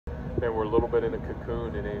and we're a little bit in a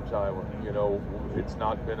cocoon in Ames, Iowa. You know, it's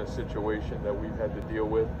not been a situation that we've had to deal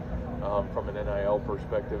with from an NIL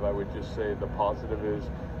perspective. I would just say the positive is,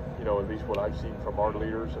 you know, at least what I've seen from our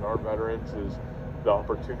leaders and our veterans is the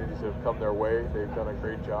opportunities that have come their way. They've done a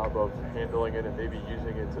great job of handling it and maybe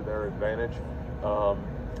using it to their advantage.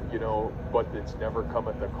 You know, but it's never come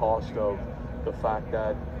at the cost of the fact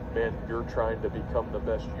that, man, you're trying to become the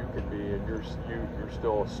best you can be, and you're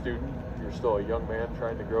still a student, you're still a young man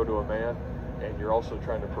trying to grow to a man, and you're also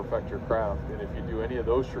trying to perfect your craft. And if you do any of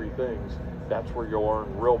those three things, that's where you'll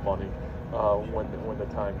earn real money when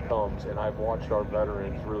the time comes. And I've watched our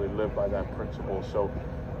veterans really live by that principle. So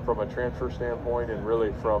from a transfer standpoint, and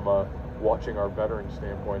really from watching our veteran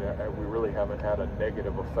standpoint, we really haven't had a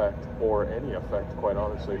negative effect, or any effect, quite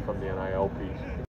honestly, from the NIL piece.